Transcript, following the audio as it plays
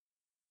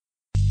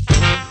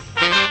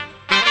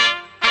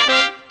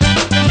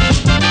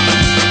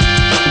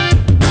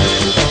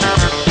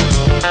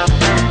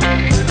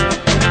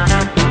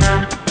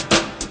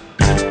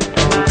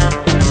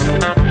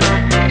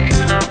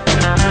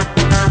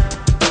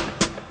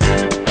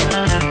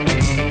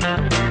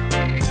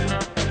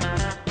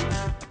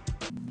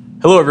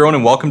Hello, everyone,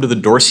 and welcome to the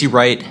Dorsey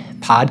Wright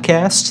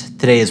podcast.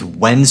 Today is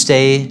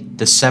Wednesday,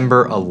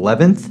 December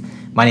 11th.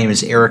 My name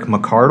is Eric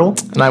McCardle.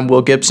 And I'm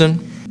Will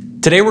Gibson.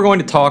 Today we're going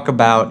to talk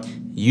about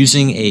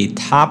using a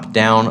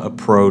top-down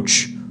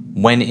approach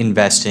when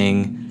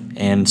investing,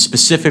 and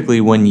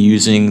specifically when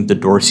using the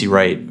Dorsey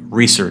Wright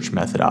research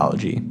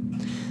methodology.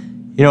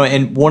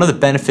 And one of the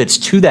benefits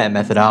to that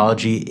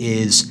methodology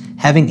is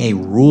having a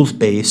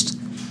rules-based,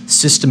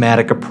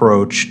 systematic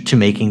approach to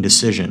making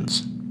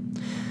decisions.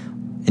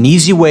 An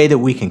easy way that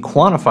we can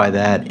quantify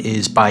that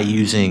is by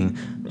using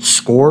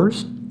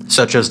scores,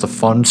 such as the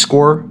fund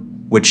score,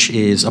 which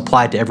is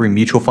applied to every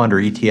mutual fund or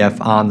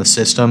ETF on the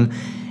system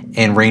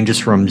and ranges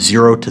from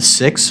 0 to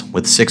 6,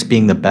 with 6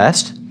 being the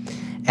best,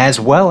 as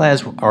well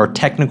as our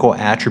technical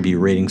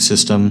attribute rating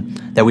system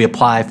that we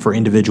apply for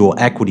individual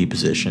equity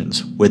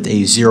positions, with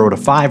a 0 to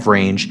 5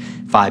 range,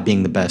 5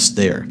 being the best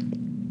there.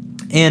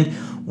 And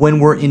when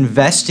we're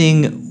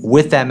investing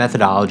with that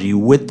methodology,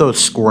 with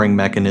those scoring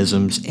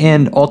mechanisms,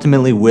 and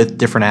ultimately with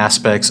different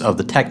aspects of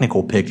the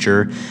technical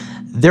picture,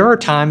 there are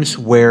times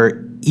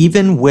where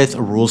even with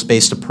a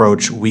rules-based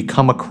approach, we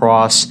come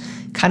across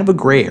kind of a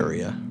gray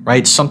area,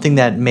 right? Something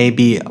that may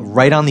be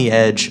right on the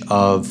edge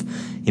of,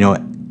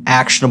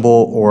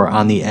 actionable or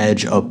on the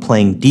edge of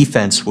playing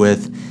defense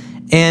with.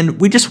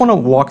 And we just want to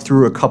walk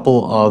through a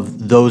couple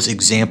of those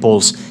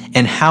examples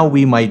and how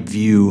we might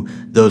view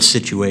those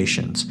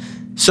situations.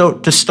 So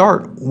to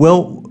start,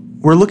 Will,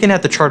 we're looking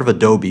at the chart of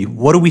Adobe.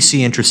 What do we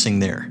see interesting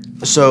there?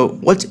 So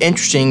what's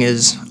interesting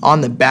is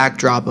on the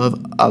backdrop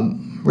of a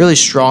really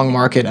strong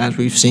market, as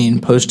we've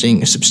seen,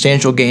 posting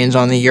substantial gains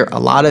on the year, a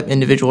lot of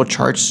individual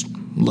charts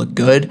look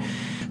good.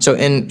 So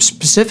in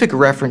specific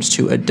reference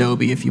to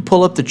Adobe, if you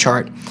pull up the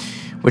chart,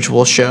 which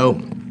we'll show,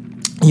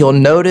 you'll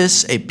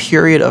notice a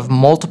period of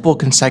multiple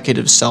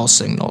consecutive sell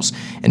signals.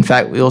 In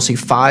fact, we'll see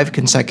 5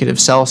 consecutive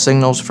sell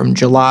signals from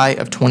July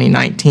of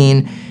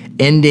 2019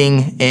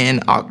 ending in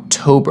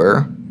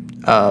October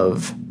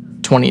of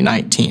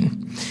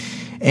 2019.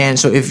 And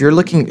so if you're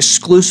looking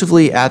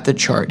exclusively at the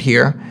chart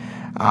here,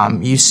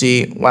 you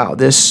see, wow,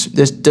 this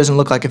doesn't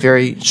look like a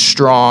very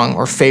strong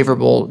or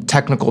favorable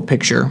technical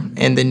picture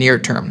in the near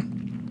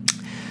term.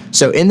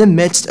 So in the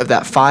midst of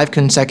that 5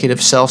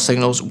 consecutive sell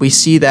signals, we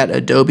see that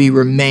Adobe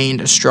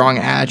remained a strong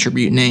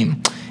attribute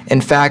name. In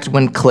fact,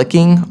 when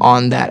clicking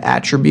on that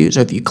attribute,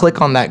 so if you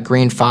click on that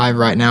green 5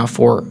 right now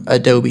for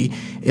Adobe,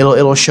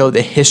 it'll show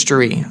the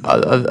history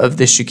of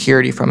the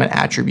security from an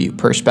attribute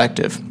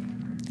perspective.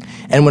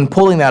 And when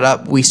pulling that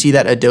up, we see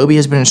that Adobe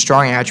has been a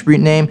strong attribute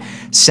name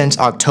since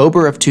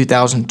October of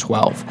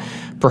 2012,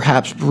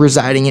 perhaps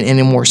residing in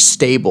a more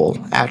stable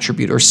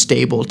attribute or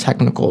stable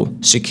technical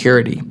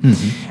security.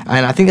 Mm-hmm.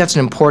 And I think that's an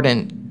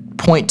important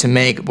point to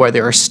make, where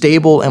there are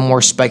stable and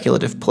more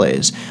speculative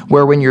plays,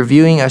 where when you're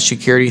viewing a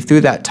security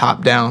through that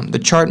top down, the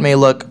chart may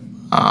look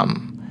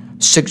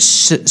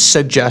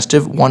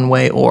suggestive one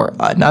way or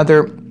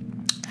another,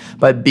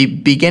 but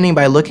beginning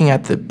by looking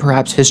at the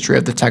perhaps history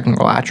of the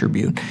technical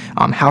attribute,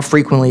 how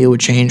frequently it would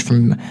change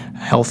from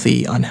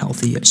healthy,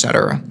 unhealthy,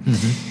 etc.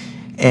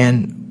 Mm-hmm.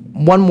 And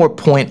one more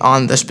point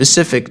on the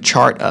specific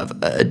chart of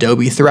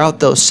Adobe. Throughout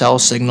those sell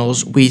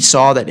signals, we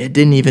saw that it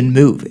didn't even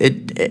move.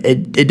 It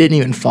didn't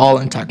even fall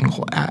in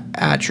technical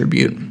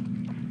attribute.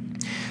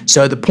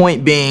 So the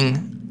point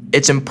being,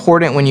 it's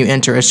important when you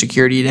enter a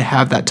security to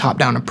have that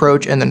top-down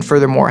approach, and then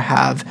furthermore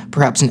have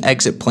perhaps an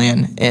exit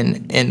plan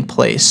in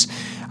place.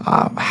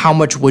 How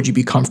much would you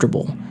be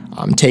comfortable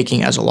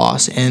taking as a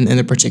loss in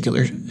the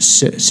particular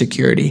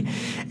security?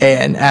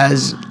 And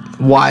as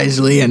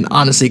wisely and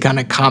honestly kind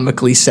of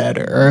comically said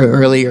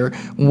earlier,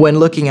 when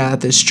looking at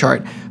this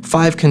chart,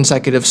 5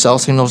 consecutive sell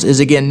signals is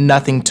again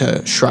nothing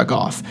to shrug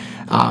off.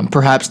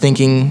 Perhaps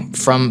thinking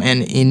from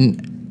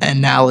an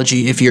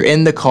analogy, if you're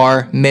in the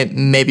car,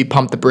 maybe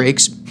pump the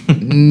brakes,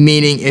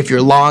 meaning if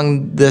you're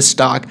long this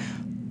stock,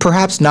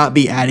 perhaps not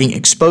be adding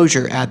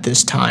exposure at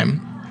this time.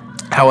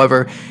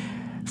 However,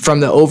 from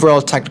the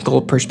overall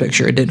technical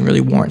perspective, it didn't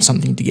really warrant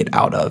something to get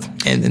out of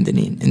in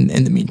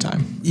the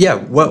meantime. Yeah,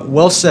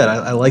 well said.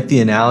 I like the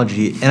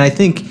analogy. And I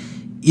think,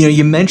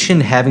 you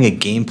mentioned having a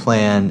game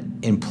plan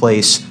in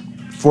place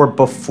for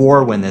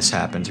before when this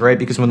happens, right?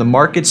 Because when the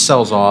market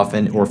sells off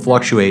or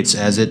fluctuates,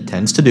 as it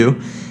tends to do,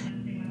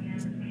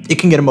 it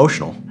can get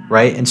emotional,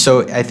 right? And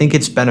so I think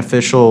it's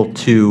beneficial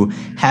to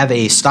have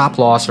a stop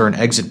loss or an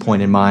exit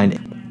point in mind.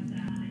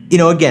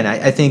 Again,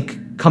 I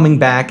think coming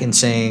back and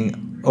saying,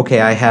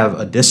 okay, I have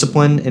a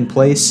discipline in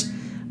place,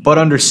 but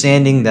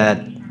understanding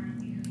that,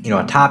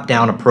 a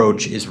top-down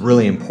approach is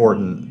really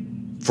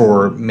important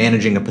for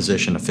managing a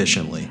position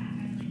efficiently.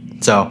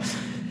 So,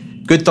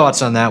 good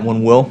thoughts on that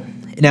one, Will.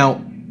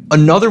 Now,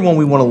 another one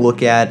we want to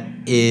look at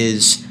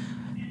is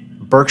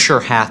Berkshire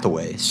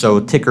Hathaway.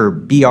 So, ticker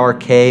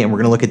BRK, and we're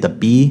going to look at the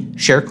B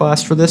share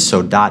class for this,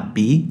 so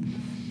 .B.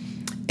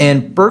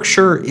 And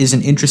Berkshire is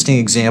an interesting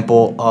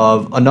example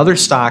of another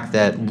stock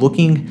that,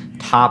 looking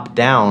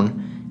top-down,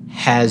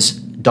 has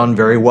done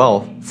very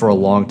well for a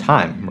long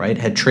time, right?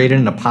 Had traded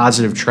in a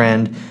positive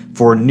trend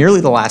for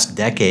nearly the last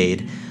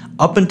decade,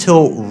 up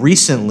until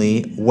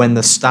recently when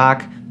the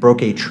stock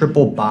broke a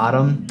triple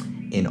bottom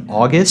in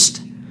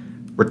August,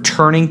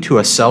 returning to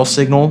a sell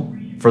signal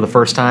for the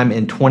first time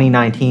in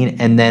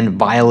 2019, and then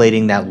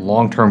violating that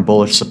long-term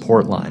bullish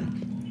support line.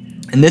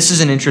 And this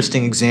is an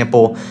interesting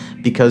example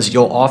because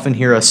you'll often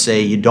hear us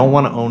say you don't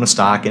want to own a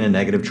stock in a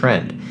negative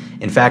trend.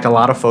 In fact, a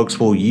lot of folks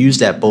will use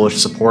that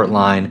bullish support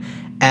line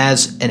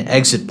as an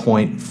exit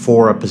point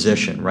for a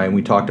position, right?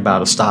 We talked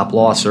about a stop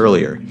loss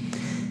earlier.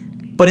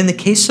 But in the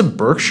case of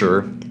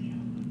Berkshire,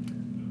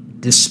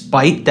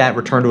 despite that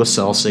return to a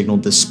sell signal,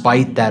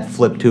 despite that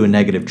flip to a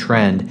negative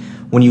trend,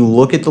 when you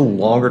look at the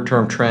longer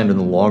term trend and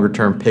the longer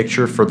term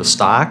picture for the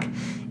stock,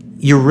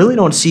 you really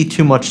don't see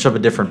too much of a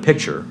different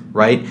picture,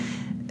 right?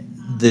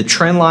 The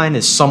trend line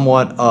is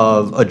somewhat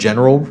of a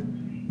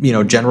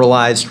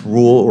generalized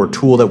rule or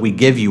tool that we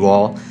give you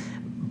all.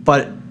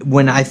 But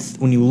when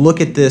you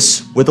look at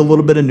this with a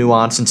little bit of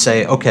nuance and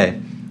say,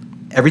 okay,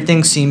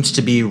 everything seems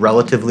to be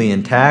relatively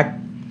intact,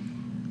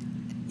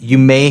 you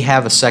may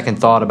have a second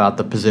thought about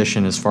the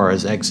position as far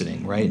as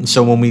exiting, right? And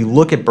so when we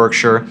look at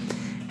Berkshire,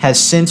 has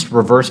since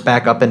reversed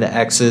back up into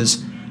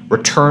X's,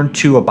 returned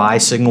to a buy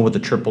signal with a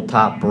triple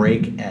top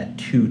break at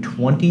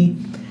 220,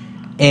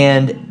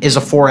 and is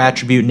a 4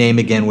 attribute name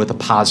again with a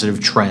positive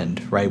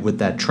trend, right, with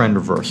that trend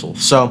reversal.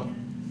 So,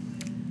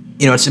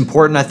 it's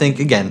important, I think,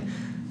 again,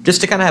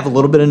 just to kind of have a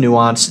little bit of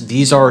nuance.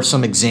 These are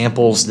some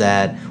examples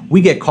that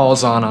we get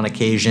calls on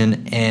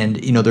occasion, and,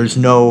 there's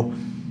no,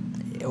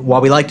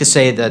 while we like to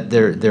say that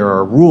there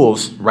are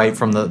rules, right,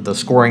 from the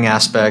scoring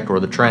aspect or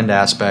the trend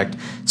aspect,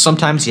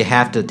 sometimes you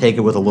have to take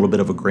it with a little bit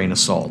of a grain of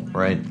salt,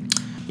 right?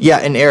 Yeah,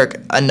 and Eric,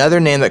 another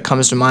name that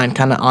comes to mind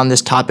kind of on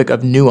this topic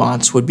of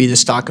nuance would be the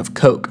stock of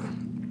Coke.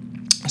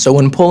 So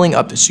when pulling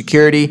up the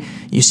security,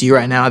 you see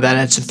right now that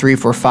it's a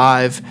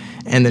 345,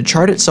 and the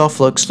chart itself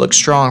looks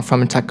strong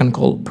from a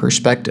technical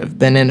perspective.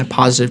 Been in a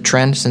positive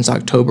trend since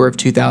October of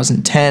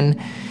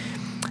 2010.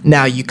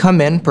 Now you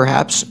come in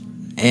perhaps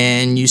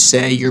and you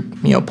say you're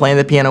playing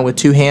the piano with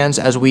two hands,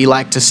 as we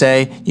like to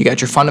say. You got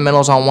your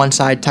fundamentals on one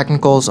side,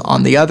 technicals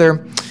on the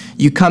other.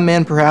 You come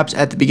in perhaps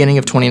at the beginning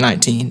of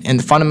 2019, and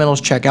the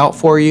fundamentals check out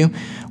for you,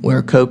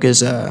 where Coke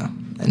is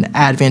an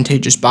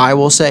advantageous buy,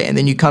 we'll say, and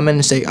then you come in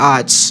and say,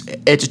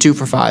 it's a 2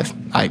 for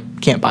 $5. I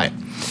can't buy it.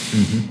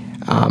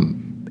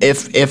 Mm-hmm.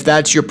 If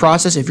that's your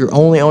process, if you're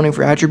only owning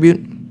for attribute,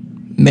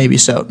 maybe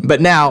so.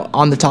 But now,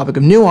 on the topic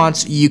of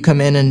nuance, you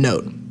come in and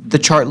note the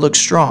chart looks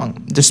strong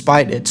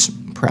despite its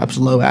perhaps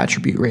low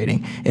attribute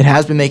rating. It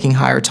has been making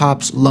higher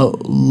tops,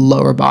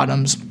 lower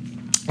bottoms,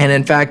 and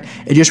in fact,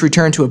 it just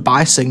returned to a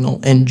buy signal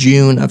in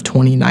June of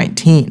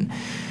 2019.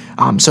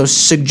 So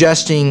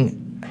suggesting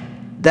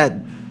that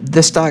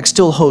the stock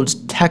still holds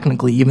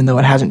technically, even though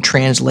it hasn't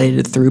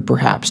translated through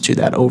perhaps to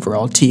that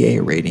overall TA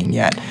rating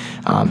yet.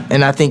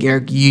 And I think,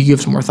 Eric, you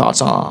have some more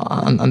thoughts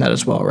on that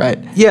as well, right?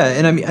 Yeah,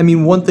 and I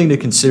mean, one thing to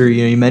consider,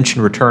 you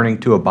mentioned returning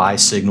to a buy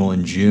signal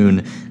in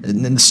June,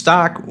 and the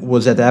stock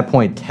was at that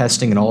point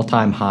testing an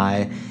all-time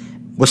high,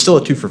 was still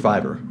a 2 for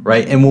 $5,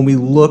 right? And when we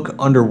look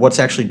under what's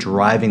actually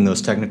driving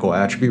those technical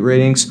attribute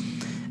ratings,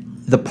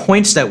 the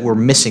points that we're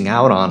missing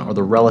out on are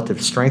the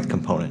relative strength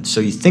components. So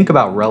you think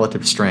about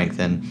relative strength,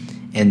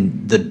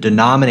 and the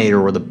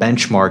denominator or the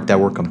benchmark that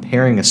we're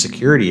comparing a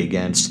security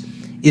against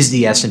is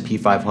the S&P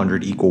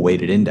 500 equal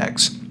weighted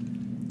index.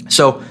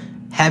 So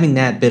having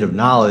that bit of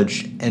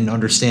knowledge and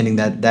understanding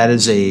that that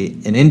is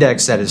an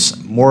index that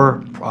is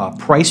more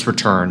price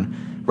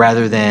return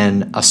rather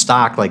than a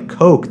stock like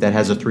Coke that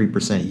has a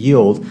 3%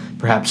 yield,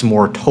 perhaps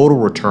more total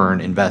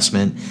return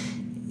investment,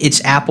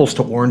 it's apples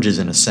to oranges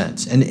in a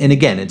sense. And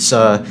again, it's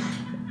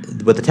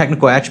with the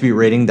technical attribute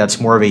rating, that's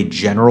more of a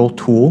general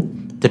tool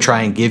to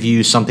try and give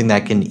you something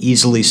that can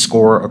easily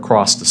score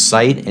across the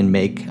site and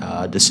make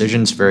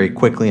decisions very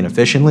quickly and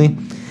efficiently.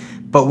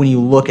 But when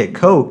you look at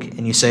Coke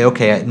and you say,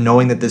 okay,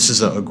 knowing that this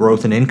is a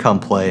growth and income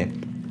play,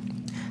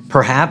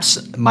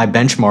 perhaps my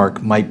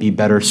benchmark might be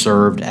better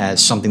served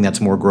as something that's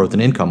more growth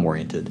and income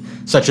oriented,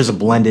 such as a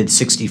blended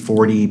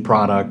 60-40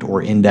 product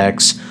or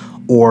index,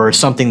 or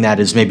something that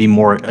is maybe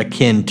more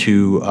akin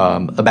to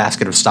a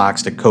basket of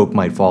stocks that Coke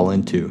might fall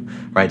into,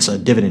 right? So a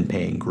dividend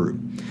paying group.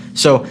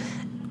 So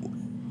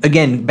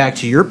again, back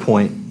to your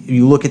point,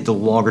 you look at the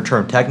longer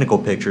term technical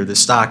picture, the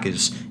stock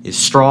is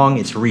strong,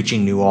 it's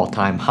reaching new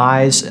all-time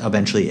highs,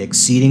 eventually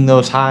exceeding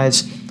those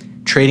highs,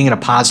 trading in a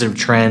positive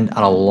trend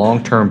on a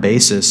long-term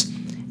basis.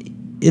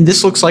 And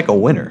this looks like a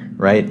winner,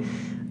 right?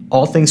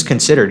 All things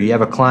considered, you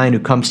have a client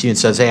who comes to you and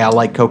says, hey, I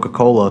like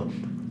Coca-Cola,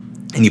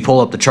 and you pull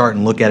up the chart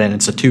and look at it and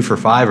it's a 2 for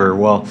 $5.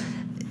 Well,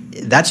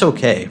 that's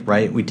okay,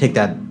 right? We take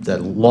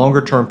that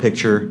longer term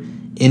picture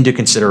into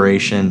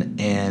consideration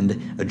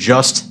and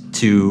adjust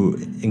to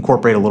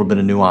incorporate a little bit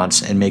of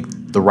nuance and make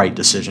the right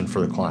decision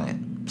for the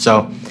client.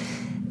 So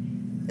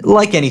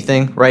like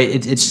anything, right,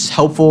 it's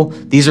helpful.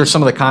 These are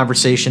some of the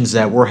conversations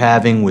that we're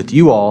having with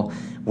you all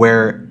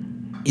where,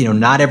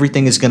 not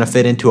everything is going to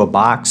fit into a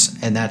box,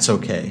 and that's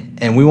okay.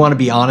 And we want to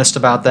be honest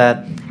about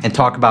that and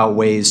talk about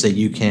ways that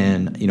you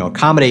can,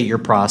 accommodate your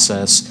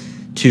process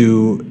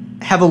to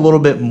have a little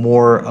bit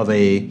more of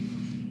a,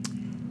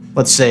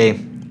 let's say,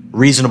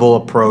 reasonable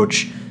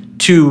approach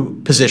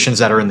two positions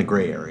that are in the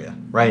gray area,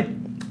 right?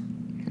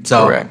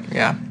 So, Correct.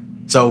 Yeah.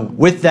 So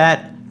with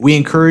that, we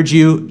encourage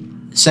you,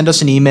 send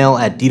us an email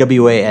at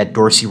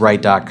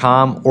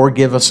dwa@dorseyright.com or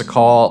give us a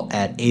call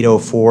at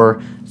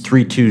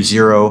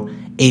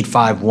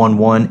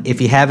 804-320-8511 if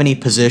you have any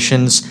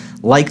positions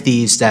like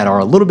these that are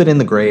a little bit in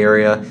the gray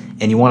area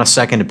and you want a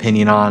second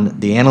opinion on.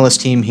 The analyst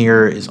team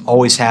here is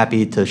always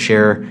happy to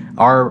share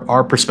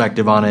our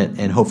perspective on it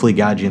and hopefully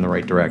guide you in the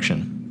right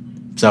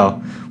direction.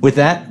 So with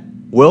that,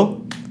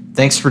 Will,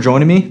 thanks for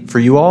joining me. For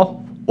you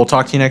all, we'll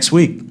talk to you next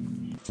week.